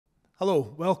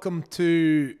Hello, welcome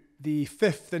to the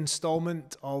fifth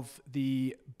instalment of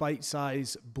the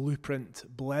Bitesize Blueprint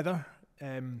Blether.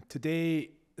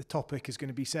 Today the topic is going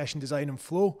to be session design and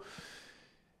flow.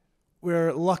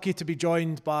 We're lucky to be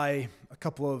joined by a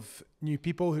couple of new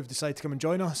people who've decided to come and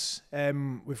join us.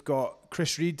 We've got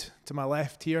Chris Reid to my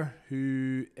left here,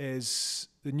 who is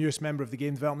the newest member of the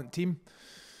game development team.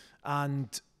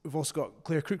 And we've also got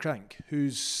Claire Cruikshank,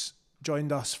 who's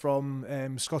joined us from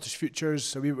Scottish Futures.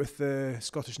 So we were with the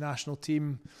Scottish national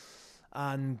team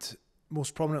and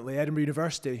most prominently Edinburgh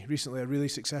University, recently a really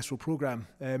successful programme.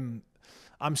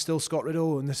 I'm still Scott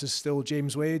Riddell and this is still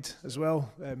James Wade as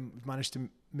well. We've managed to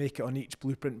make it on each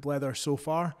Blueprint Blether so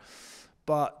far.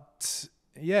 But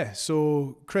yeah,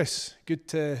 so Chris, good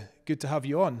to have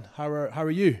you on. How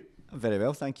are you? I'm very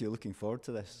well, thank you. Looking forward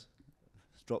to this.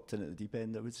 It's dropped in at the deep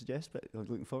end, I would suggest, but I'm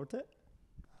looking forward to it.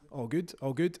 All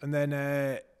good. And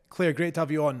then Claire, great to have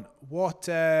you on. What's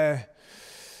been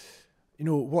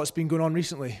going on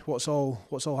recently? What's all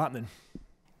happening?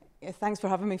 Yeah, thanks for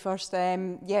having me first.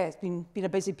 It's been a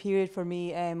busy period for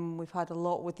me. We've had a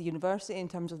lot with the university in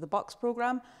terms of the Bucks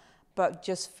programme, but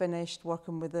just finished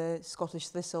working with the Scottish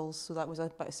Thistles. So that was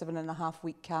about a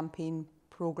 7.5-week campaign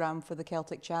programme for the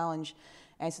Celtic Challenge.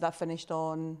 So that finished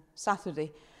on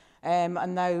Saturday.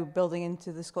 And now building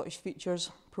into the Scottish Futures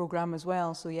programme as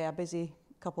well. So yeah, a busy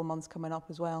couple of months coming up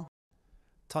as well.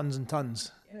 Tons and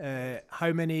tons.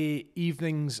 How many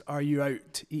evenings are you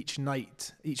out each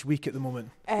week at the moment?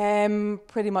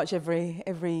 Pretty much every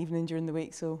evening during the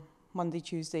week. So Monday,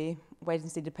 Tuesday,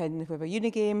 Wednesday, depending if we have a uni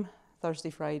game,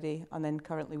 Thursday, Friday, and then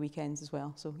currently weekends as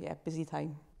well. So yeah, busy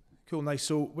time. Cool, nice.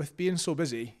 So with being so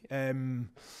busy, we're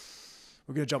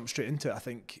going to jump straight into it. I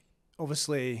think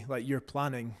obviously like your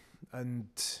planning and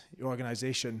your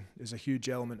organisation is a huge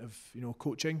element of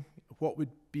coaching. What would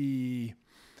be,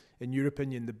 in your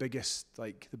opinion, the biggest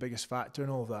factor in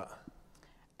all of that?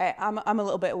 I'm a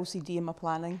little bit OCD in my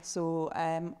planning, so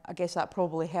I guess that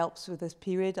probably helps with this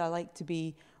period. I like to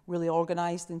be really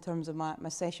organised in terms of my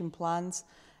session plans.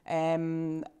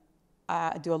 I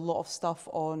do a lot of stuff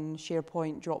on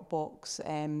SharePoint,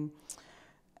 Dropbox,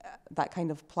 that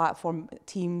kind of platform.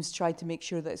 Teams try to make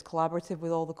sure that it's collaborative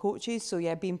with all the coaches. So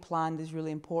yeah, being planned is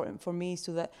really important for me,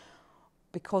 so that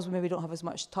because we maybe don't have as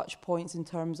much touch points in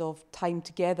terms of time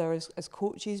together as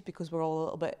coaches, because we're all a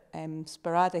little bit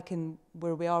sporadic in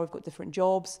where we are, we've got different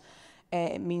jobs,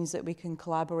 it means that we can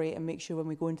collaborate and make sure when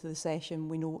we go into the session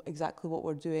we know exactly what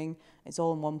we're doing. It's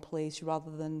all in one place,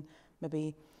 rather than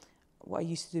maybe what I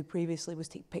used to do previously was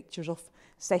take pictures of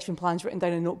session plans written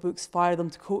down in notebooks, fire them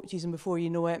to coaches, and before you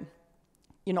know it,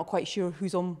 you're not quite sure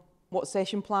who's on what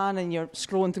session plan, and you're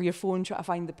scrolling through your phone trying to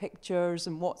find the pictures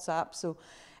and WhatsApp. So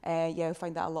I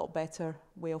find that a lot better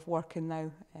way of working now.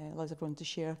 Allows everyone to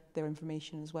share their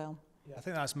information as well. Yeah, I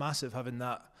think that's massive, having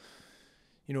that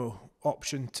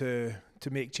option to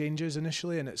make changes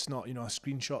initially, and it's not a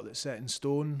screenshot that's set in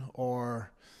stone,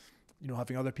 or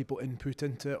having other people input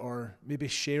into it, or maybe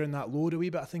sharing that load a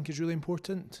wee bit, I think is really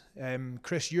important.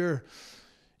 Chris, you're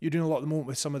doing a lot at the moment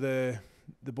with some of the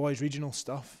boys' regional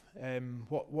stuff.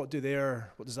 What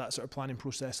does that sort of planning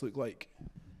process look like?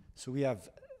 So we have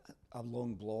a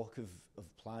long block of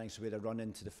planning. So we had a run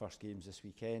into the first games this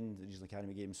weekend, the Regional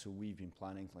Academy games. So we've been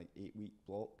planning like 8-week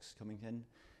blocks coming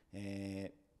in.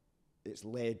 It's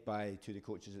led by two of the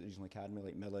coaches at the Regional Academy,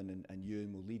 like Millen and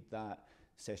Ewan will lead that.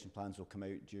 Session plans will come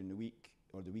out during the week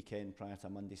or the weekend prior to a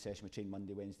Monday session. We train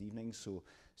Monday, Wednesday evenings, so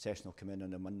session will come in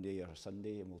on a Monday or a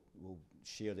Sunday, and we'll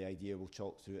share the idea, we'll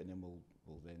chalk through it, and then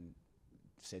we'll then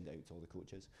send it out to all the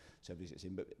coaches, so everybody's the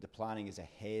same. But the planning is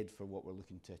ahead for what we're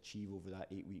looking to achieve over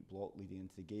that 8-week block leading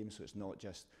into the game. So it's not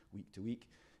just week to week.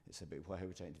 It's about how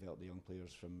we're trying to develop the young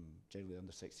players from generally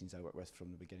under 16s I work with from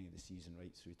the beginning of the season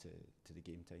right through to the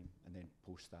game time, and then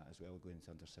post that as well, going into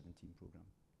under 17 programme.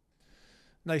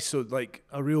 Nice. So like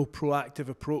a real proactive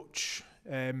approach.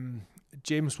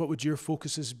 James, what would your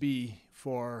focuses be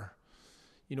for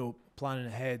planning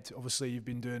ahead? Obviously you've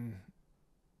been doing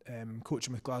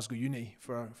coaching with Glasgow Uni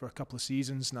for a couple of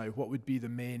seasons now. What would be the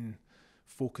main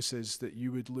focuses that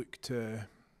you would look to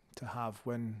have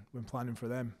when planning for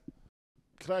them?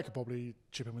 Claire could probably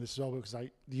chip in with this as well, because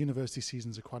the university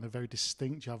seasons are quite very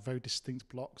distinct. You have very distinct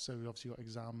blocks. So obviously you've got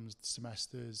exams,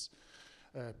 semesters,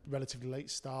 relatively late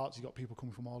starts. You've got people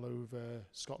coming from all over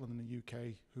Scotland and the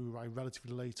UK who are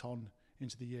relatively late on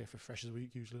into the year for Freshers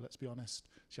Week usually, let's be honest.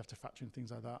 So you have to factor in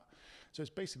things like that. So it's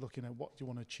basically looking at what do you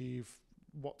want to achieve,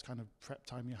 what kind of prep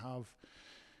time you have,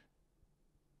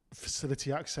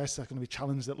 facility access. That's going to be a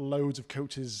challenge that loads of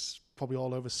coaches probably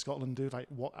all over Scotland do. Like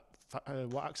what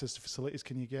access to facilities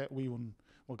can you get? We won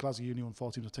well, Glasgow Uni and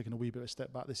 4 teams have taken a wee bit of a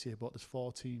step back this year, but there's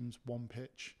 4 teams, 1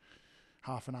 pitch,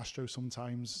 half an Astro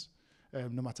sometimes.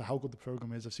 No matter how good the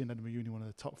programme is, I've seen Edinburgh Uni, one of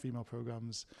the top female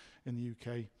programmes in the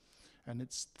UK, and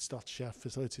it's still to share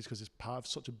facilities because it's part of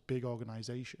such a big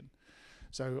organisation.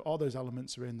 So all those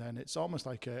elements are in there, and it's almost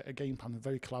like a game plan,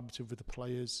 very collaborative with the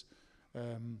players.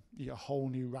 You get a whole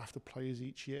new raft of players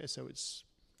each year, so it's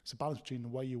a balance between the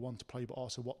way you want to play, but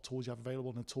also what tools you have available,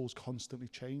 and the tools constantly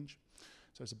change.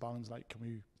 So it's a balance, like, can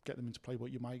we get them into play,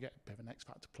 but you might get a bit of an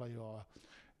X-factor play, or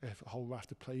if a whole raft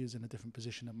of players in a different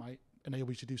position that might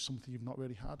enable you to do something you've not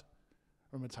really had.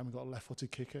 I remember the time we got a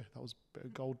left-footed kicker, that was a bit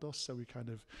of gold dust, so we kind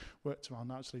of worked around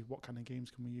actually what kind of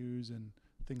games can we use and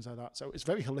things like that. So it's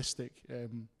very holistic,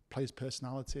 players'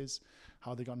 personalities,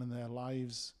 how they got in their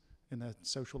lives, in their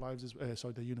social lives,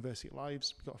 their university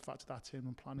lives. We've got to factor that in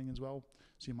when planning as well.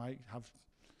 So you might have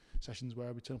sessions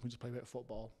where we turn up and just play a bit of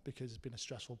football because it's been a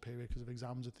stressful period because of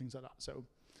exams and things like that. So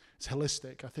it's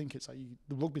holistic. I think it's like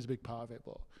the rugby is a big part of it,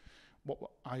 but what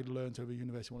I learned over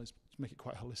university one is to make it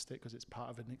quite holistic because it's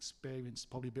part of an experience,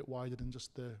 probably a bit wider than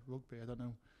just the rugby. I don't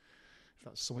know if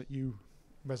that's something you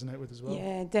resonate with as well.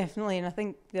 Yeah, definitely. And I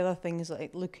think the other thing is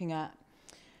like looking at,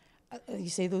 you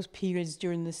say, those periods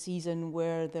during the season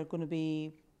where they're going to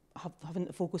be having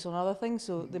to focus on other things.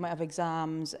 So they might have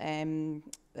exams,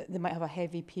 they might have a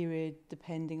heavy period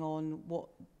depending on what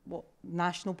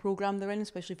national programme they're in,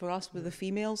 especially for us with the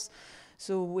females.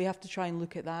 So we have to try and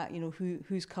look at that,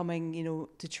 who's coming,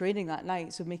 to training that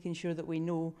night. So making sure that we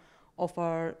know of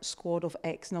our squad of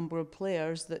X number of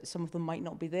players that some of them might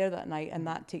not be there that night, and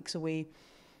that takes away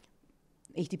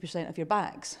 80% of your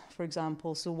backs, for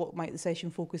example. So what might the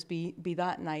session focus be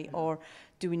that night? Or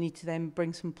do we need to then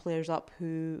bring some players up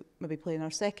who maybe play in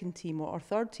our second team or our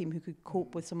third team who could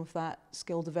cope with some of that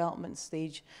skill development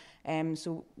stage?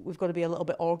 So we've got to be a little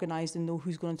bit organised and know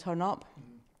who's going to turn up.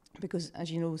 Because, as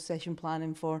you know, session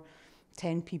planning for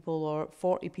 10 people or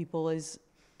 40 people is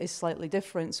slightly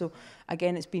different. So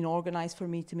again, it's been organised for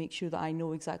me to make sure that I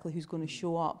know exactly who's going to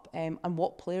show up, and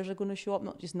what players are going to show up,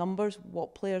 not just numbers,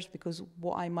 what players, because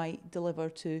what I might deliver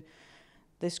to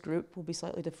this group will be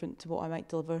slightly different to what I might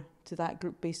deliver to that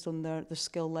group based on their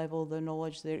skill level, their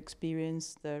knowledge, their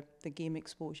experience, the game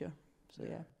exposure. So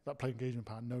yeah. That player engagement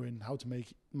part, knowing how to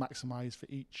maximise for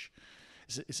each.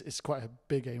 It's quite a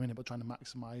big aim in it, but trying to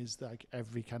maximise like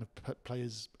every kind of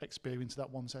player's experience of that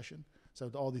one session.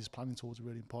 So all these planning tools are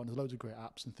really important. There's loads of great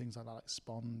apps and things like that, like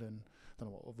Spond, and I don't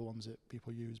know what other ones that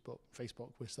people use, but Facebook,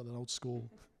 we're still an old school,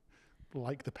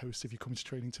 like the post if you come to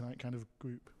training tonight kind of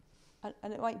group.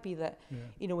 And it might be that,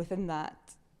 within that,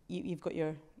 you've got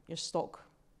your stock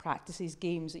practices,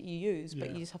 games that you use,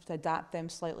 but you just have to adapt them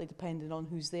slightly depending on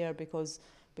who's there because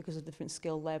of different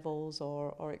skill levels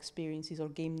or experiences or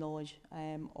game knowledge,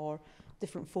 or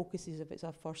different focuses. If it's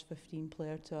a first 15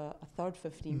 player to a third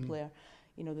 15 player,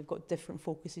 they've got different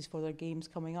focuses for their games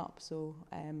coming up. So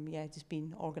just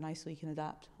being organised so you can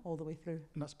adapt all the way through.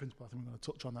 And that's the principle. I think we're going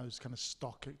to touch on those kind of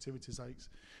stock activities. Like,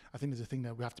 I think there's a thing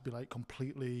that we have to be like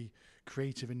completely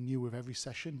creative and new with every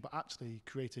session, but actually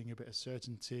creating a bit of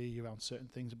certainty around certain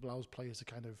things allows players to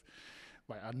kind of,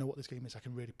 right, I know what this game is, I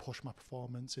can really push my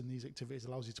performance in these activities. It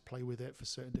allows you to play with it for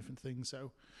certain different things.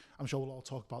 So I'm sure we'll all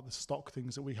talk about the stock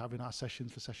things that we have in our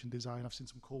sessions for session design. I've seen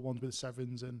some cool ones with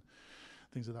sevens and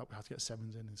things like that. We have to get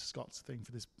sevens in. It's Scott's thing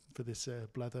for this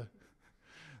Blether.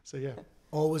 So yeah.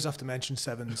 Always have to mention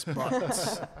sevens,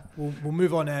 but we'll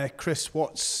move on. Chris,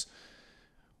 what's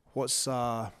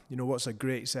a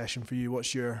great session for you?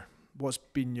 What's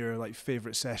been your like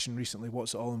favourite session recently?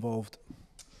 What's it all involved?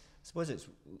 I suppose it's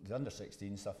the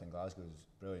under-16 stuff in Glasgow is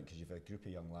brilliant because you've a group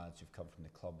of young lads who've come from the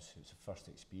clubs, so it's the first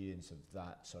experience of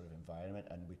that sort of environment,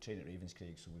 and we train at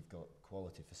Ravenscraig, so we've got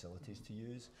quality facilities to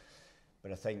use.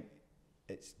 But I think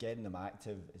it's getting them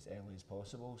active as early as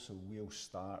possible, so we'll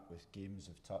start with games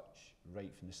of touch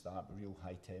right from the start, real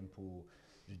high tempo,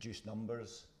 reduced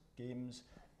numbers games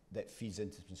that feeds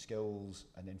into some skills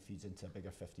and then feeds into a bigger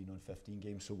 15-on-15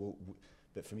 game. So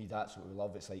but for me, that's what we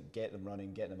love. It's like get them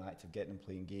running, get them active, get them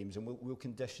playing games, and we'll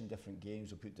condition different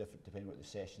games. We'll put different depending on what the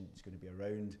session is going to be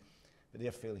around. But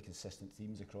they're fairly consistent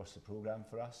themes across the programme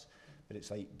for us. But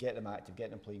it's like get them active, get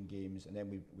them playing games, and then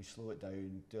we slow it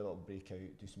down, do a little breakout,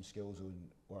 do some skill zone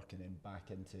work, and then back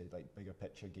into like bigger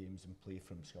picture games and play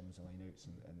from scrums and lineouts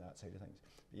and that side of things.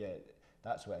 But yeah,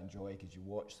 that's what I enjoy because you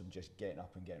watch them just getting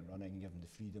up and getting running and give them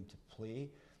the freedom to play.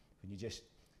 When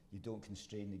you don't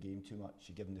constrain the game too much,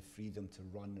 you give them the freedom to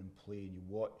run and play, and you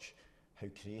watch how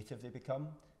creative they become.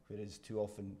 Whereas too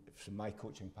often, from my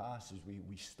coaching past, is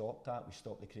we stop that, we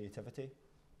stop the creativity.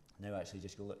 Now actually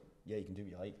just go, look, yeah, you can do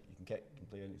what you like, you can kick, you can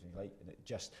play anything you like, and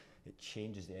it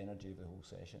changes the energy of the whole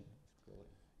session.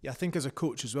 Yeah, I think as a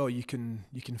coach as well, you can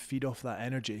feed off that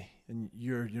energy, and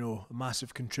you're a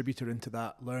massive contributor into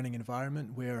that learning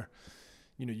environment where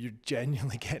you're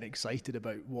genuinely getting excited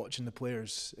about watching the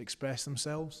players express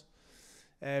themselves.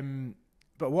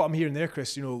 But what I'm hearing there,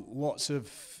 Chris, lots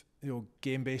of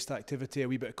game-based activity, a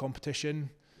wee bit of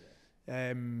competition.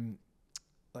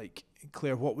 Like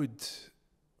Claire, what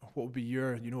would be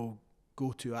your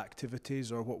go-to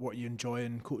activities, or what are you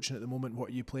enjoying coaching at the moment? What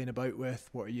are you playing about with?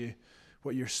 What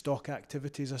are your stock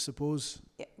activities, I suppose?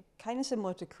 Yeah, kind of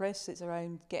similar to Chris. It's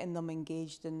around getting them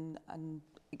engaged and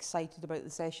excited about the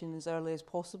session as early as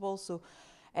possible. So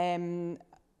I'll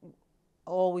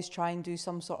always try and do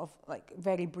some sort of like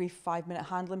very brief 5-minute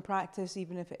handling practice,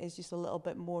 even if it is just a little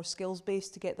bit more skills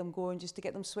based, to get them going, just to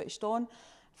get them switched on.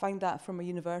 Find that from a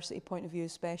university point of view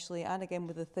especially, and again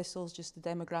with the Thistles, just the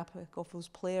demographic of those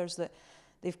players, that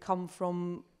they've come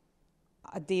from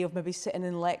a day of maybe sitting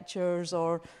in lectures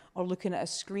or looking at a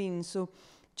screen. So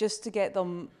just to get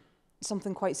them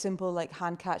something quite simple like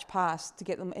hand catch pass, to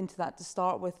get them into that to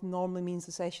start with, normally means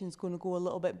the session's going to go a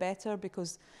little bit better,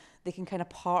 because they can kind of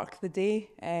park the day.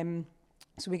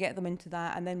 So we get them into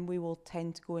that, and then we will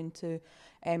tend to go into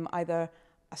either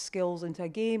a skills into a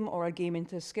game, or a game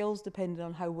into skills, depending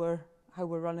on how we're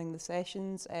running the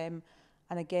sessions. And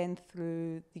again,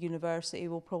 through the university,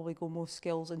 we'll probably go more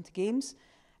skills into games,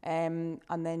 and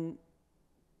then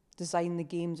design the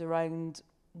games around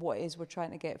what it is we're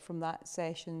trying to get from that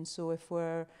session. So if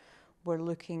we're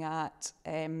looking at,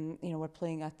 we're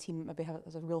playing a team maybe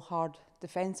has a real hard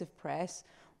defensive press,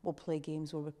 we'll play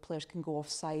games where players can go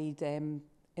offside in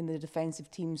the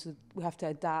defensive team, so we have to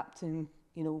adapt and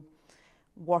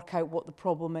work out what the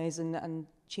problem is and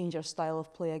change our style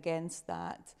of play against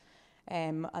that.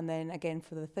 And then again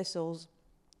for the Thistles,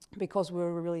 because we're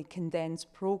a really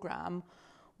condensed programme,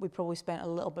 we probably spent a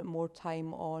little bit more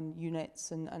time on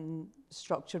units and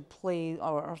structured play,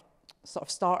 or sort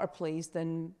of starter plays,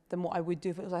 than what I would do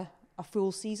if it was a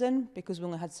full season, because we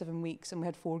only had 7 weeks and we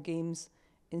had 4 games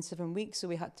in 7 weeks. So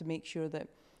we had to make sure that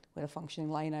we had a functioning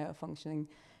line out, a functioning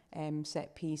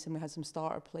set piece, and we had some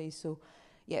starter plays. So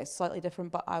yeah, it's slightly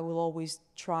different, but I will always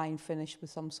try and finish with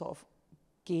some sort of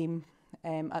game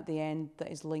at the end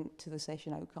that is linked to the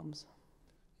session outcomes.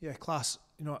 Yeah, class.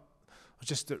 I was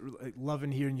just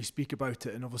loving hearing you speak about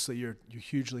it, and obviously you're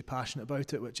hugely passionate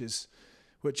about it, which is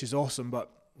awesome. But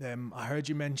I heard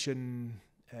you mention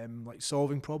like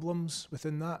solving problems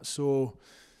within that. So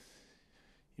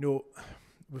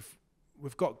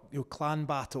we've got clan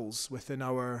battles within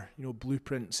our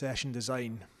blueprint session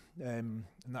design, and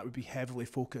that would be heavily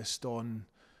focused on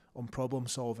problem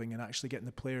solving and actually getting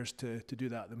the players to do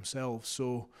that themselves.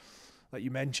 So like you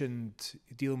mentioned,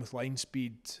 dealing with line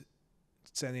speed,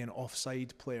 sending an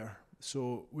offside player.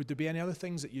 So would there be any other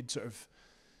things that you'd sort of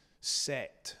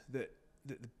set that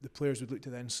the players would look to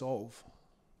then solve?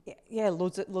 Yeah,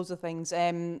 loads of things.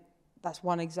 That's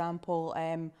one example.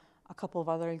 A couple of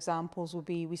other examples would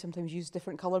be, we sometimes use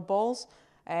different coloured balls.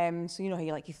 So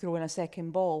how you throw in a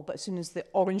second ball, but as soon as the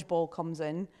orange ball comes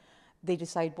in, they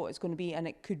decide what it's going to be, and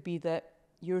it could be that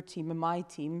your team and my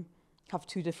team have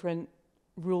 2 different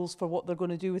rules for what they're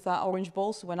going to do with that orange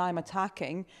ball. So when I'm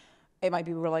attacking, it might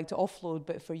be we're allowed to offload,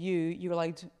 but for you're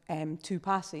allowed 2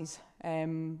 passes,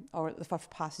 or the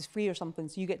first pass is free or something.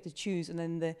 So you get to choose, and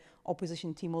then the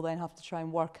opposition team will then have to try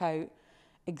and work out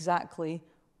exactly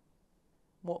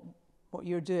what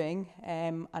you're doing,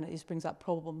 and it just brings that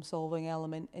problem-solving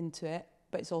element into it.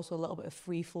 But it's also a little bit of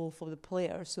free flow for the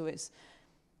player. So it's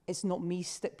not me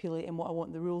stipulating what I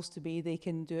want the rules to be. They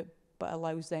can do it, but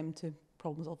allows them to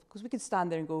problem solve. Because we could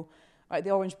stand there and go, right,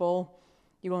 the orange ball,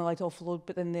 you're only allowed to offload,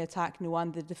 but then the attack know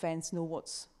and the defence know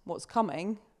what's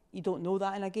coming. You don't know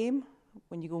that in a game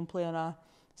when you go and play on a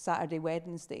Saturday,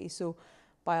 Wednesday. So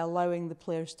by allowing the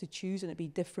players to choose and it be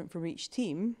different from each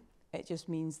team, it just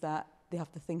means that they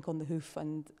have to think on the hoof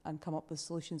and come up with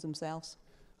solutions themselves.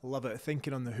 I love it,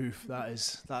 thinking on the hoof.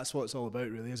 That's what it's all about,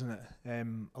 really, isn't it?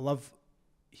 I love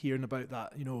hearing about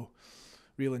that,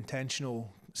 real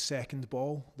intentional second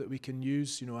ball that we can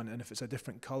use, and if it's a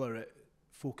different colour, it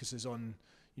focuses on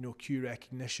cue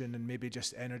recognition and maybe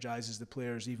just energises the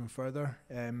players even further.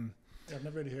 I've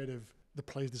never really heard of the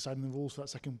players deciding the rules for that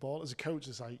second ball. As a coach,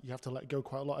 it's like you have to let go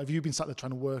quite a lot. Have you been sat there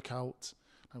trying to work out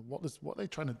what are they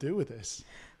trying to do with this?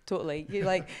 Totally.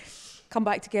 You come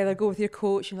back together, go with your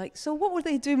coach, and you're like, so what were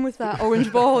they doing with that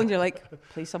orange ball? And you're like,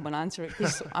 please someone answer it,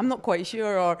 because I'm not quite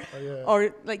sure.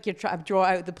 Or like you're trying to draw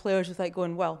out the players without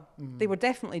going, well, they were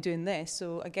definitely doing this.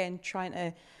 So again, trying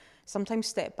to sometimes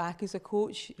step back as a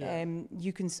coach.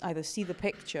 You can either see the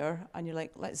picture and you're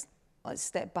like, let's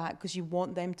step back, because you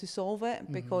want them to solve it,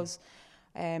 because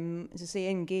As I say,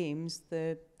 in games,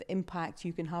 the impact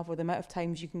you can have or the amount of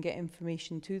times you can get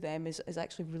information to them is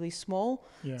actually really small.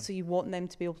 Yeah. So you want them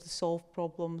to be able to solve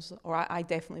problems, or I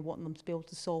definitely want them to be able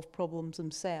to solve problems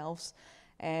themselves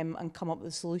and come up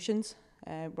with solutions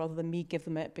rather than me give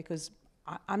them it, because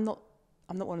I'm not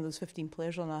one of those 15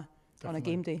 players on a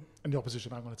game day. And the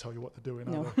opposition aren't going to tell you what they're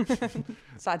doing, No. are they?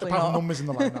 Sadly Apart from not. numbers in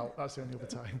the line out, that's the only other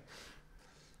time.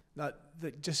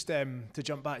 Just to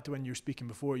jump back to when you were speaking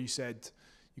before, you said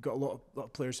you've got a lot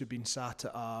of players who've been sat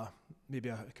at maybe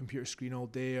a computer screen all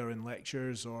day, or in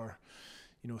lectures, or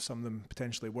some of them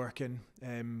potentially working.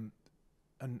 And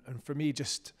for me,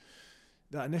 just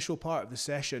that initial part of the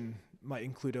session might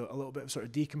include a little bit of sort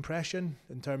of decompression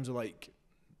in terms of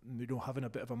having a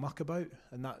bit of a muck about,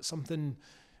 and that's something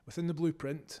within the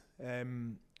Blueprint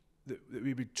that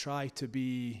we would try to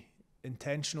be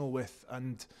intentional with.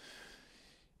 And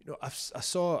I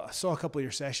saw a couple of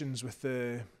your sessions with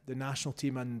the national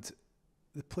team, and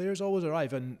the players always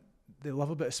arrive and they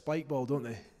love a bit of spike ball, don't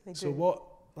they? They so do. what,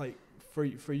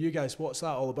 for you guys, what's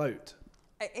that all about?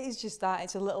 It is just that.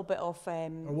 It's a little bit of... or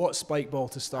what's spike ball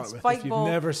to start with, if you've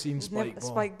never seen spike ball?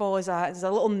 Spike ball is a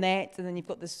little net, and then you've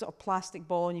got this sort of plastic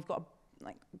ball, and you've got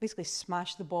to basically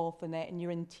smash the ball off the net, and you're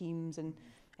in teams, and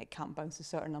it can't bounce a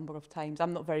certain number of times.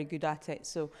 I'm not very good at it,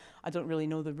 so I don't really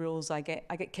know the rules. I get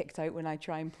kicked out when I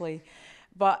try and play.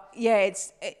 But yeah,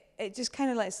 it just kind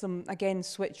of lets them, again,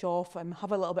 switch off and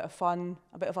have a little bit of fun,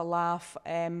 a bit of a laugh,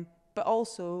 but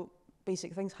also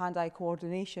basic things, hand-eye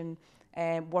coordination,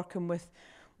 working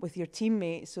with your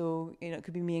teammates. So, it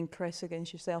could be me and Chris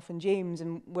against yourself and James,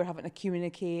 and we're having to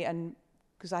communicate, and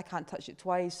because I can't touch it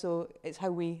twice, so it's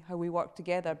how we work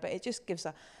together. But it just gives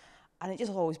and it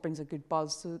just always brings a good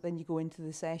buzz. So then you go into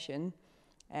the session,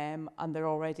 and they're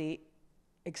already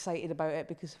excited about it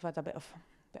because they've had a bit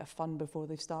of fun before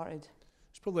they've started.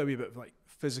 There's probably a wee bit of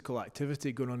physical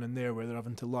activity going on in there, where they're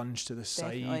having to lunge to the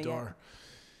Definitely, side, or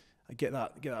get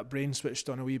that brain switched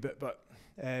on a wee bit. But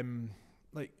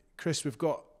Chris, we've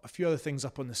got a few other things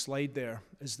up on the slide there.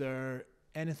 Is there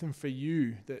anything for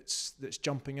you that's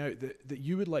jumping out that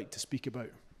you would like to speak about?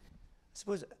 I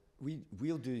suppose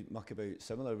we'll do muck about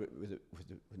similar with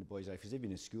the boys, because they've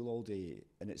been in school all day,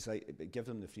 and it's it gives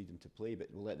them the freedom to play, but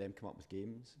we'll let them come up with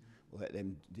games. We'll let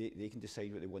them, they can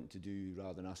decide what they want to do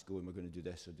rather than us going, we're going to do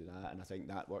this or do that. And I think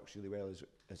that works really well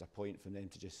as a point for them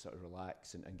to just sort of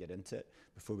relax and get into it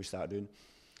before we start doing.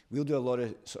 We'll do a lot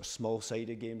of sort of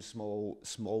small-sided games,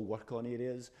 small work-on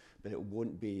areas, but it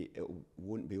won't be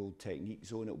old technique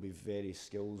zone. It'll be very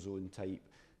skill zone type,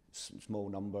 small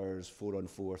numbers,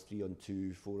 4-on-4,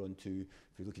 3-on-2, 4-on-2.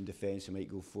 If we look in defence, we might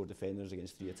go 4 defenders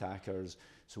against 3 attackers.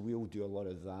 So we'll do a lot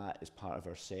of that as part of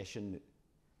our session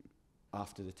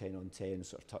after the 10-on-10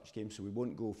 sort of touch game. So we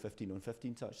won't go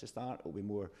 15-on-15 touch to start. It'll be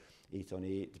more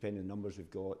 8-on-8, depending on the numbers we've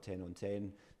got, 10-on-10,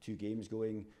 2 games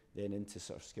going, then into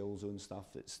sort of skill zone stuff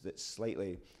that's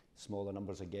slightly smaller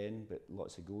numbers again, but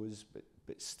lots of goes,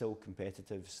 but still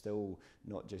competitive, still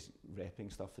not just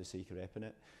repping stuff for the sake of repping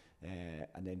it.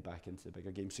 And then back into the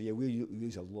bigger game. So yeah, we'll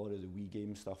use a lot of the wee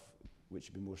game stuff, which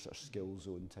would be more sort of skill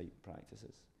zone type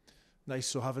practices. Nice.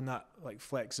 So having that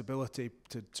flexibility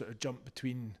to sort of jump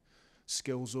between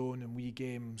skill zone and wee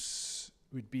games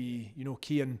would be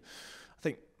key. And I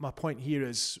think my point here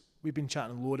is we've been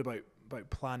chatting a lot about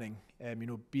planning,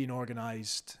 being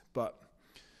organised. But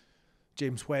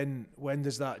James, when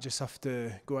does that just have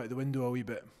to go out the window a wee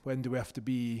bit? When do we have to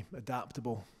be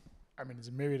adaptable? I mean, there's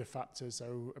a myriad of factors.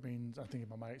 So, I mean, I think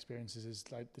about my experiences is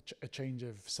a change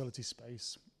of facility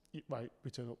space. Right,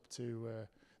 we turn up to the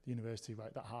university,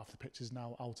 right, that half the pitch is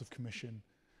now out of commission.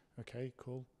 Okay,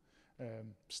 cool.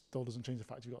 Still doesn't change the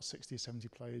fact you've got 60 or 70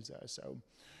 players there. So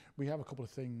we have a couple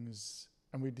of things,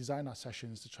 and we design our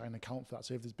sessions to try and account for that.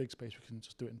 So if there's big space, we can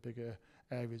just do it in bigger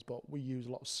areas. But we use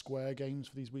a lot of square games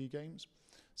for these wee games.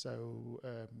 So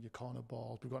your corner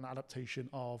balls. We've got an adaptation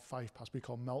of 5-pass we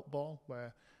call melt ball,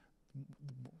 where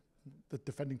the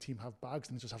defending team have bags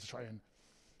and they just have to try and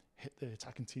hit the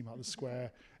attacking team out of the square.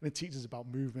 And it teaches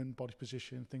about movement, body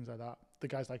position, things like that. The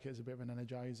guys like it as a bit of an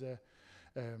energizer.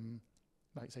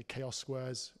 Like say chaos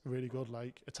squares, really good,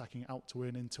 like attacking out to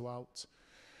in, in to out.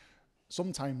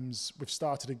 Sometimes we've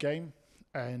started a game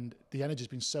and the energy's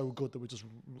been so good that we just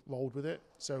rolled with it.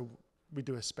 So we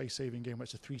do a space saving game where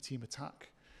it's a 3-team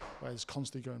attack, where it's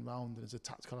constantly going round and there's a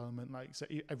tactical element. Like so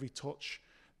every touch,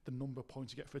 the number of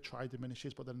points you get for a try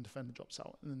diminishes, but then the defender drops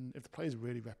out. And if the players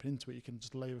really repping into it, you can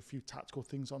just layer a few tactical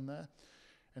things on there.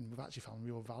 And we've actually found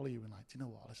real value in do you know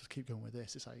what, let's just keep going with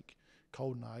this. It's like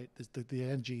cold night, the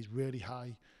energy is really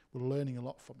high. We're learning a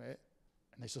lot from it.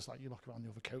 And it's just you look around the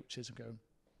other coaches and go,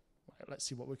 right, let's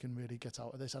see what we can really get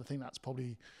out of this. And I think that's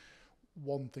probably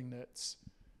one thing that's,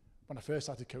 when I first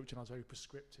started coaching, I was very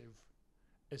prescriptive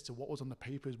as to what was on the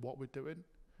paper is what we're doing.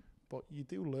 But you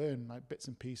do learn like bits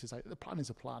and pieces. Like the plan is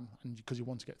a plan, and because you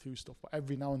want to get through stuff. But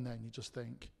every now and then you just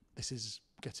think, this is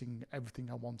getting everything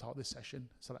I want out of this session.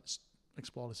 So let's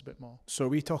explore this a bit more. So are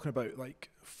we talking about like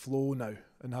flow now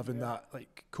and having that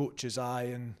like coach's eye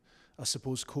and I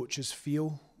suppose coach's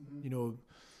feel, you know,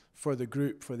 for the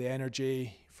group, for the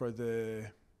energy, for the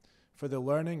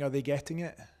learning? Are they getting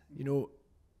it? You know,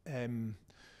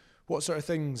 what sort of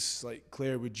things, like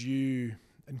Claire, would you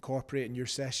incorporate in your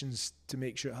sessions to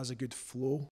make sure it has a good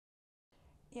flow?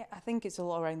 Yeah, I think it's a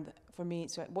lot around, for me,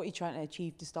 it's what you're trying to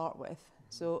achieve to start with.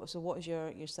 So what is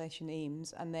your session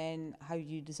aims, and then how do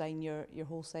you design your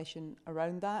whole session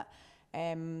around that?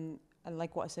 And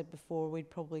like what I said before, we'd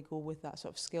probably go with that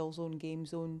sort of skill zone, game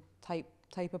zone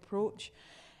type approach.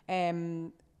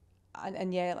 And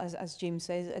yeah, as James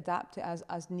says, adapt it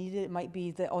as needed. It might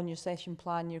be that on your session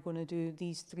plan you're going to do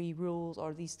these 3 rules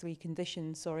or these 3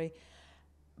 conditions,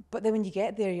 but then when you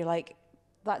get there, you're like,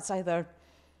 that's either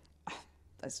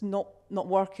it's not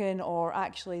working, or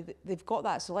actually they've got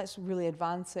that, so let's really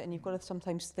advance it. And you've got to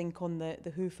sometimes think on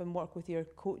the hoof and work with your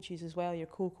coaches as well, your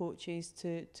co-coaches,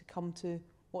 to come to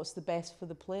what's the best for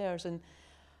the players. And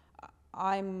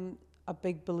I'm a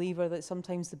big believer that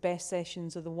sometimes the best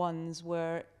sessions are the ones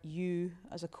where you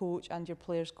as a coach and your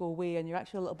players go away and you're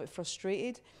actually a little bit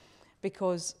frustrated,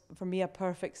 because for me a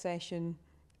perfect session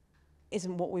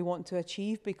isn't what we want to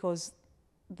achieve, because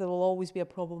there will always be a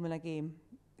problem in a game.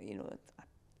 You know,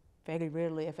 very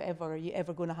rarely, if ever, are you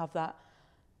ever going to have that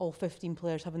all 15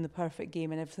 players having the perfect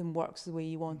game and everything works the way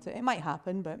you want it. It might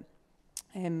happen, but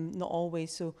not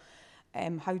always. So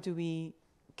how do we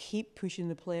keep pushing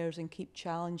the players and keep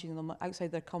challenging them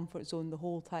outside their comfort zone the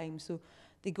whole time, so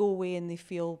they go away and they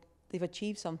feel they've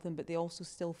achieved something, but they also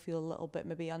still feel a little bit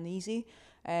maybe uneasy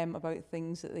about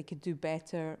things that they could do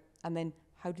better. And then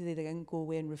how do they then go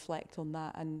away and reflect on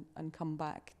that and come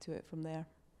back to it from there?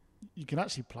 You can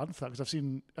actually plan for that, because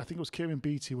I think it was Kieran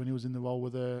Beattie when he was in the role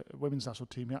with the women's national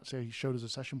team, he showed us a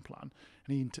session plan,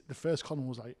 and the first column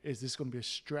was like, is this going to be a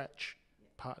stretch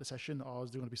part of the session, or is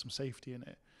there going to be some safety in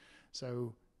it?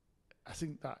 So I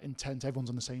think that intent, everyone's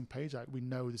on the same page. Like, we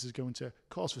know this is going to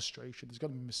cause frustration, there's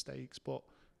going to be mistakes, but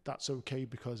that's okay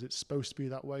because it's supposed to be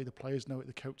that way. The players know it,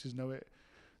 the coaches know it,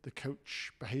 the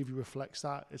coach behaviour reflects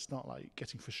that. It's not like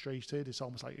getting frustrated, it's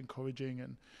almost like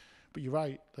encouraging. But you're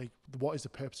right, like, what is the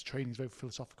purpose of training is very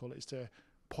philosophical. It's to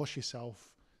push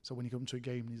yourself, so when you come to a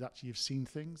game, you've seen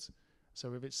things.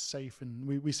 So if it's safe, and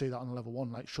we say that on level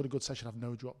 1, like, should a good session have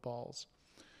no drop balls?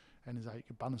 And it's like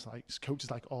a balance, like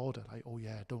coaches like order, like, oh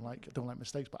yeah, don't like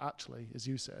mistakes. But actually, as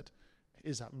you said,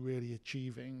 is that really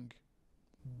achieving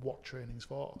what training's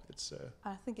for?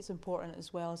 I think it's important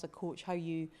as well as a coach how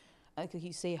you, like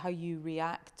you say, how you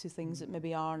react to things that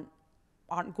maybe aren't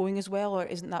going as well, or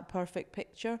isn't that perfect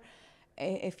picture.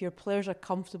 If your players are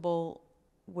comfortable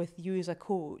with you as a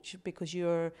coach, because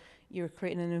you're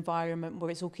creating an environment where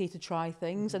it's okay to try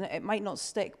things, and it might not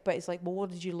stick, but it's like, well, what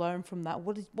did you learn from that?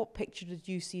 What picture did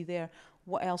you see there?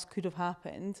 What else could have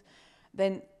happened?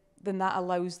 Then that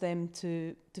allows them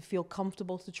to feel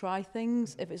comfortable to try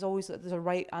things. If it's always that there's a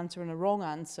right answer and a wrong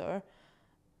answer,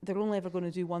 they're only ever going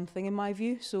to do one thing, in my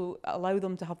view. So allow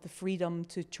them to have the freedom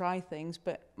to try things,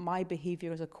 but my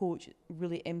behaviour as a coach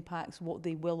really impacts what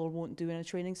they will or won't do in a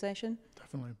training session.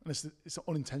 Definitely. And it's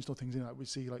unintentional things, in that we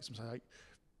see, like, sometimes, like,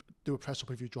 do a press up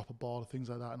if you drop a ball or things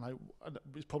like that, and like,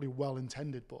 it's probably well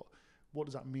intended, but what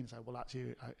does that mean? It's like, well,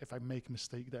 actually, if I make a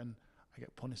mistake, then I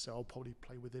get punished, so I'll probably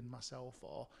play within myself,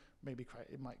 or maybe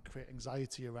it might create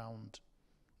anxiety around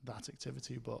that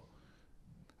activity. But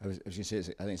I was going to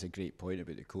say, I think it's a great point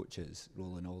about the coaches'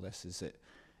 role in all this, is that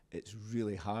it's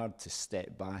really hard to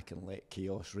step back and let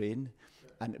chaos reign.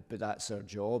 But that's our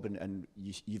job, and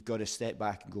you've got to step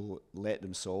back and go, let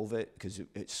them solve it, because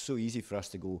it's so easy for us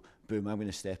to go, boom, I'm going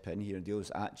to step in here and deal with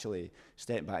this. Actually,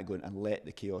 step back and let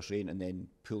the chaos reign, and then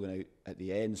pulling out at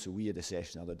the end. So we had a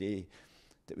session the other day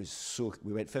that was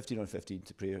we went 15 on 15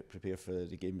 to prepare for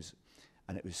the games,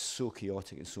 and it was so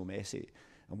chaotic and so messy.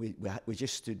 And we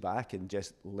just stood back and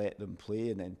just let them play,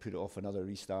 and then put it off another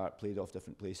restart, played off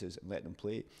different places and let them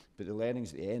play. But the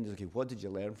learnings at the end is, okay, what did you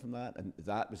learn from that? And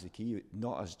that was the key,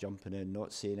 not us jumping in,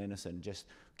 not saying anything, just,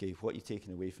 okay, what are you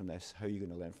taking away from this? How are you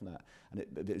going to learn from that? And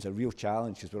it was a real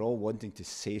challenge, because we're all wanting to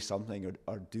say something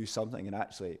or do something, and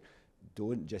actually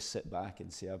don't just sit back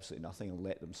and say absolutely nothing and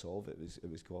let them solve it.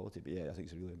 It was quality. But yeah, I think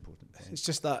it's a really important point. It's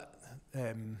just that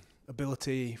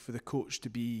ability for the coach to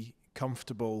be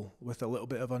comfortable with a little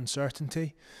bit of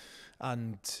uncertainty,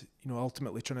 and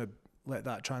ultimately trying to let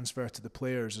that transfer to the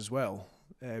players as well.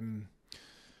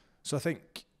 So I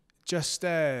think just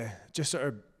sort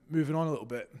of moving on a little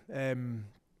bit,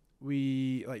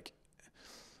 we like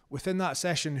within that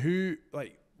session,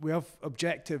 we have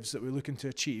objectives that we're looking to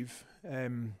achieve.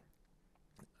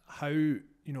 How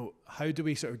do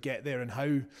we sort of get there, and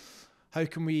how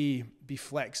can we be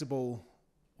flexible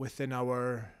within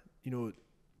our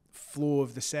flow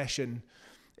of the session,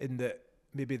 in that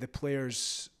maybe the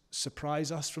players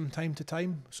surprise us from time to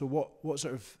time? So what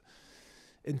sort of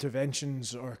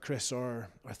interventions, or Chris, or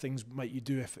things might you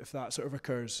do if that sort of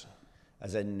occurs?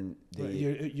 As in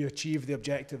you achieve the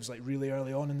objectives like really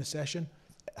early on in the session?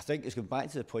 I think it's going back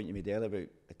to the point you made earlier about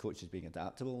the coaches being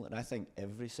adaptable, and I think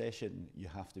every session you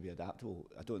have to be adaptable.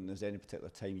 I don't think there's any particular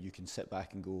time you can sit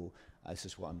back and go, this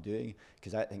is what I'm doing,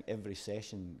 because I think every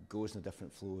session goes in a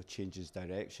different flow, changes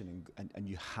direction, and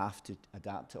you have to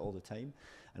adapt it all the time.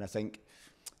 And I think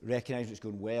recognising what's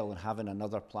going well and having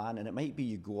another plan, and it might be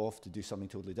you go off to do something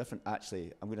totally different.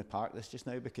 Actually, I'm going to park this just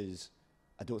now because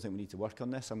I don't think we need to work on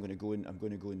this. I'm going to go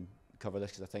and cover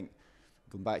this, because I think,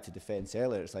 going back to defence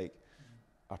earlier, it's like,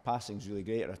 our passing's really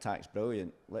great, our attack's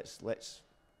brilliant. Let's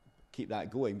keep that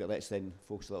going, but let's then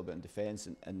focus a little bit on defence,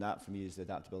 and that for me is the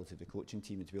adaptability of the coaching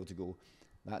team, and to be able to go,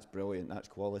 that's brilliant, that's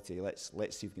quality. Let's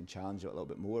see if we can challenge it a little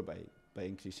bit more by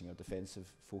increasing our defensive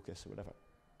focus or whatever.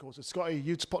 Of course, Scotty,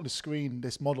 you'd spot on the screen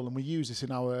this model, and we use this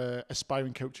in our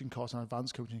aspiring coaching course and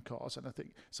advanced coaching course, and I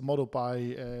think it's a model by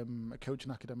a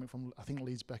coaching academic from, I think,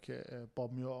 Leeds Beckett,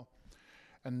 Bob Muir.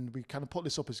 And we kind of put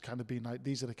this up as kind of being like,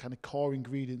 these are the kind of core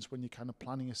ingredients when you're kind of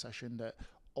planning a session that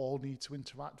all need to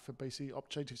interact for basically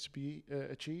objectives to be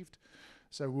achieved.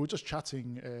 So we were just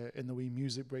chatting in the wee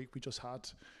music break we just had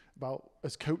about,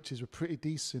 as coaches, we're pretty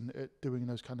decent at doing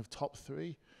those kind of top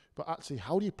three. But actually,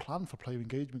 how do you plan for player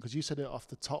engagement? Because you said it off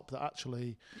the top that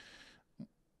actually,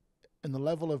 in the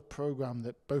level of program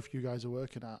that both you guys are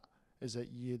working at, is that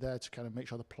you're there to kind of make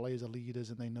sure the players are leaders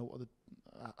and they know what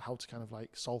how to kind of like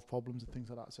solve problems and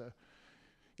things like that. So,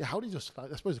 yeah, how do you just,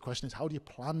 I suppose the question is, how do you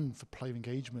plan for player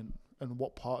engagement, and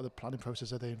what part of the planning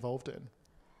process are they involved in?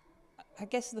 I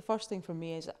guess the first thing for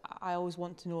me is I always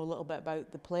want to know a little bit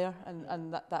about the player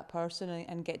and that person,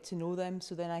 and get to know them,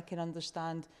 so then I can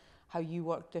understand how you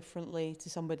work differently to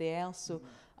somebody else. So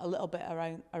a little bit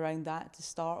around that to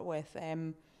start with.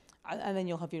 And then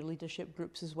you'll have your leadership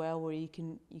groups as well, where you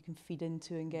can feed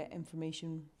into and get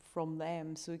information from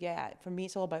them. So yeah, for me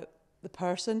it's all about the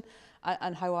person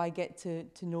and how I get to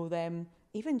know them.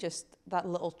 Even just that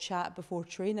little chat before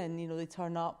training, they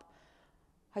turn up,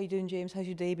 how you doing, James? How's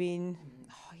your day been?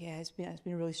 Oh yeah, it's been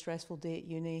a really stressful day at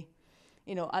uni.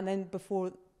 And then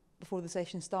before the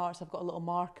session starts, I've got a little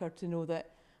marker to know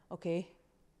that, okay,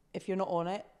 if you're not on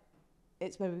it,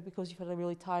 it's maybe because you've had a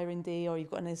really tiring day, or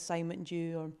you've got an assignment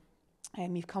due, or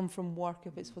you've come from work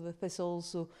if it's for the Thistles,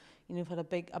 so you've had a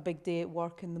big day at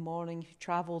work in the morning, you've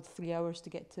travelled 3 hours to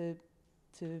get to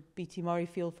BT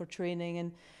Murrayfield for training,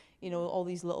 and all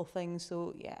these little things.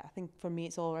 So yeah, I think for me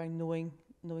it's all around knowing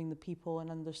the people and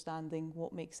understanding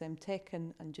what makes them tick,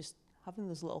 and just having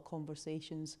those little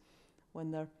conversations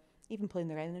when they're even playing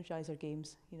their Energizer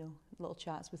games, little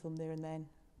chats with them there and then.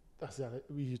 That's it.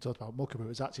 You talked about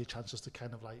Muckabout. It's actually a chance just to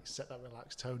kind of like set that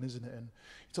relaxed tone, isn't it? And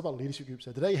you talk about leadership groups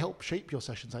there. Do they help shape your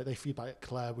sessions? Like, they feedback at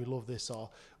Claire, we love this, or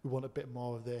we want a bit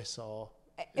more of this, or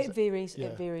it varies. Yeah.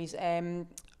 It varies.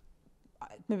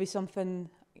 Maybe something,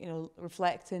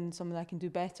 reflecting something I can do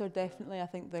better. Definitely, I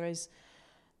think there is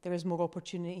more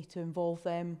opportunity to involve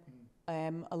them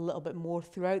a little bit more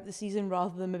throughout the season,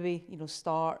 rather than maybe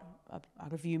start a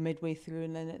review midway through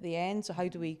and then at the end. So how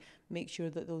do we make sure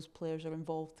that those players are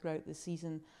involved throughout the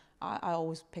season? I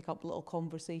always pick up little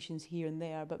conversations here and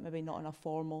there, but maybe not in a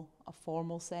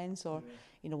formal sense, or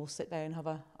we'll sit down and have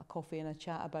a coffee and a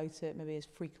chat about it maybe as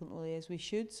frequently as we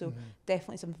should. So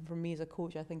definitely something for me as a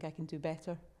coach I think I can do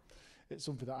better. It's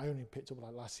something that I only picked up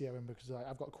like last year, because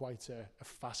I've got quite a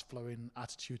fast-flowing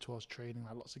attitude towards training,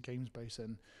 like lots of games-based,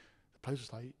 and the players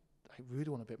was like, I really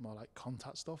want a bit more like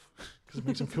contact stuff, because it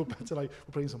makes them feel better. Like,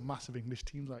 we're playing some massive English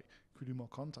teams, like, could we do more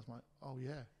contact? I'm like, oh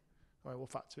yeah, all right, we'll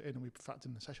factor it in, and we factored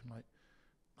in the session. Like,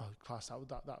 oh, class,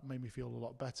 that made me feel a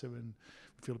lot better and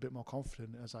feel a bit more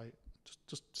confident as I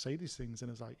just say these things.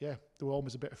 And it's like, yeah, they were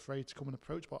almost a bit afraid to come and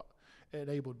approach, but it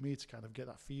enabled me to kind of get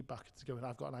that feedback to go, and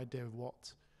I've got an idea of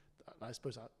what, I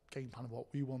suppose, that game plan of what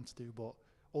we want to do, but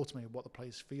ultimately what the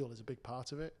players feel is a big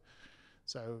part of it.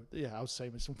 So yeah, I was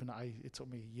saying it's something that it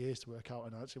took me years to work out,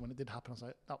 and actually when it did happen, I was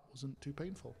like, that wasn't too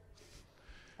painful.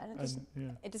 And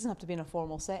it doesn't have to be in a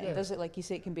formal setting, does it? Like you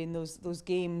say, it can be in those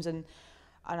games, and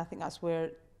I think that's where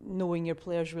knowing your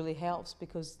players really helps,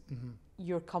 because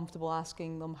you're comfortable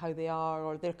asking them how they are,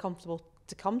 or they're comfortable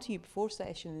to come to you before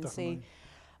session and say,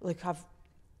 look,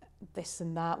 this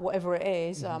and that, whatever it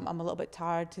is, I'm a little bit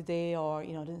tired today, or,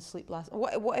 you know, I didn't sleep last,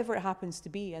 whatever it happens to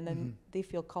be. And then they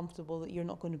feel comfortable that you're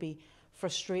not going to be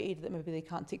frustrated that maybe they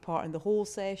can't take part in the whole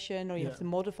session, or you have to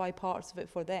modify parts of it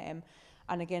for them.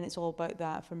 And again, it's all about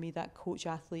that, for me, that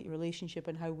coach-athlete relationship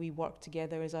and how we work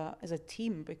together as a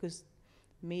team, because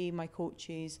me, my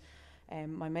coaches,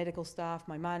 my medical staff,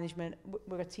 my management,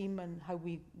 we're a team, and how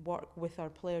we work with our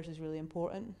players is really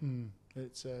important.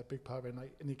 It's a big part of it.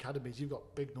 Like in the academies, you've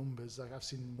got big numbers. Like I've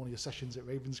seen one of your sessions at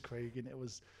Ravenscraig, and it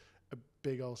was a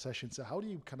big old session. So how do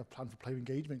you kind of plan for player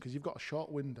engagement? Because you've got a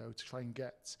short window to try and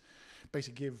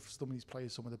basically give some of these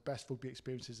players some of the best rugby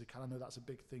experiences they can. I know that's a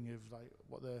big thing of like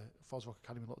what the Fosrock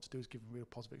Academy look to do, is give them real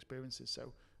positive experiences.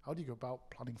 So how do you go about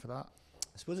planning for that?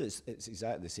 I suppose it's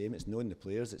exactly the same. It's knowing the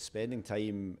players. It's spending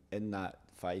time in that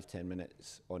 5-10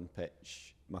 minutes on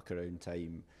pitch, muck around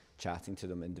time, chatting to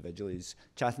them individually.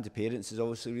 Chatting to parents is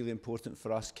obviously really important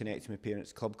for us, connecting with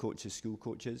parents, club coaches, school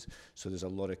coaches. So there's a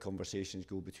lot of conversations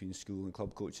go between school and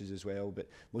club coaches as well. But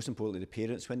most importantly, the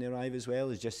parents when they arrive as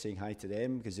well, is just saying hi to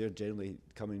them, because they're generally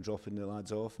coming, dropping the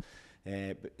lads off.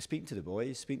 But speaking to the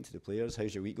boys, speaking to the players,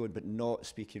 how's your week going, but not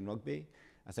speaking rugby.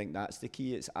 I think that's the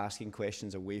key. It's asking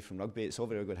questions away from rugby. It's all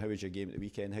very good, how was your game at the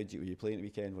weekend, were you playing at the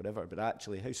weekend, whatever. But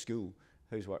actually, how's school,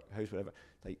 how's work, how's whatever.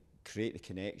 Like, create the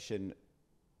connection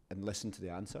and listen to the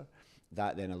answer.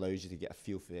 That then allows you to get a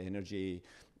feel for the energy.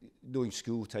 Knowing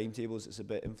school timetables, it's a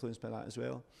bit influenced by that as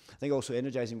well. I think also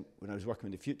energising, when I was working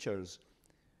with the futures,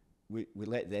 we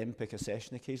let them pick a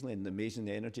session occasionally, and amazing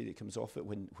the energy that comes off it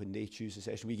when they choose a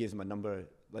session. We gave them a number,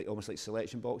 like almost like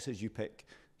selection boxes. You pick,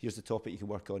 here's the topic you can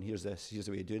work on, here's this, here's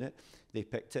the way of doing it. They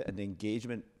picked it, and the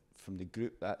engagement from the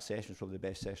group, that session was probably the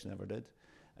best session I ever did,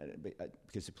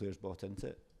 because the players bought into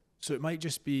it. So it might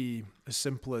just be as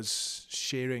simple as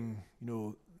sharing, you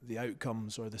know, the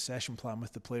outcomes or the session plan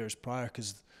with the players prior,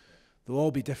 because they'll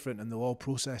all be different and they'll all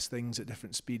process things at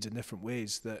different speeds in different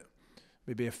ways. That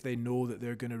maybe if they know that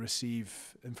they're going to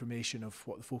receive information of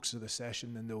what the focus of the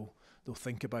session, then they'll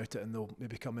think about it, and they'll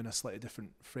maybe come in a slightly different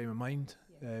frame of mind.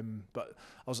 Yeah. But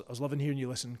I was loving hearing you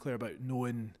listen, Claire, about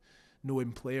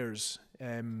knowing players,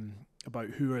 about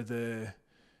who are the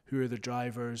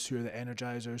drivers, who are the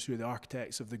energizers, who are the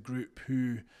architects of the group,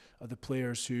 who are the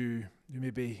players who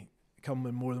maybe come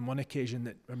on more than one occasion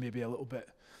that are maybe a little bit,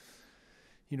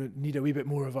 you know, need a wee bit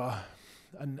more of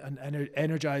an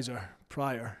energizer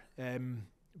prior.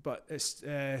 But it's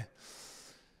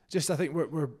just, I think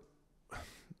we're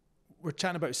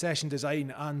chatting about session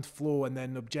design and flow, and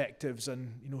then objectives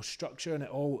and, you know, structure, and it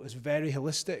all is very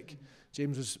holistic.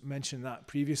 James was mentioning that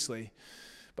previously.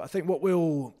 But I think what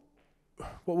we'll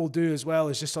do as well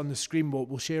is just on the screen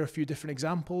we'll share a few different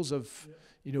examples of,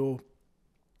 you know,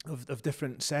 of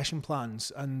different session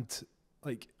plans, and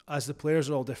like as the players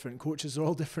are all different, coaches are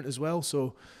all different as well.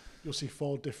 So you'll see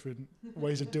 4 different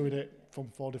ways of doing it from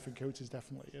 4 different coaches,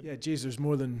 definitely. Yeah, geez, there's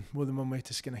more than one way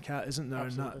to skin a cat, isn't there?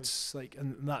 Absolutely.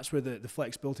 And that's where the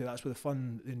flexibility, that's where the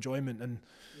fun, the enjoyment, and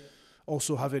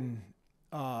also having,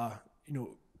 you know,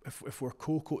 if we're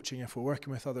co-coaching, if we're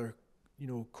working with other, you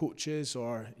know, coaches,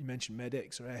 or you mentioned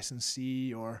medics or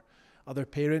S&C or other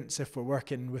parents, if we're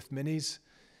working with minis,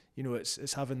 you know,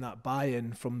 it's having that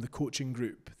buy-in from the coaching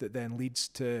group that then leads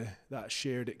to that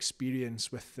shared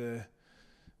experience with the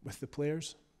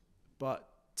players. But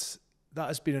that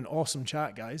has been an awesome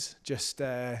chat, guys. Just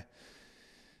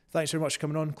thanks very much for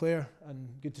coming on, Claire,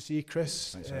 and good to see you,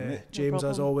 Chris. James,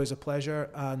 as always, a pleasure.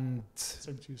 And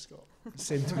same to you, Scott.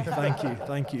 Same to me.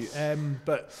 Thank you.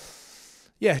 But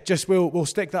yeah, just we'll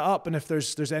stick that up, and if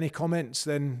there's any comments,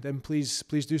 then please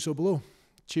do so below.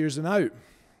 Cheers and out.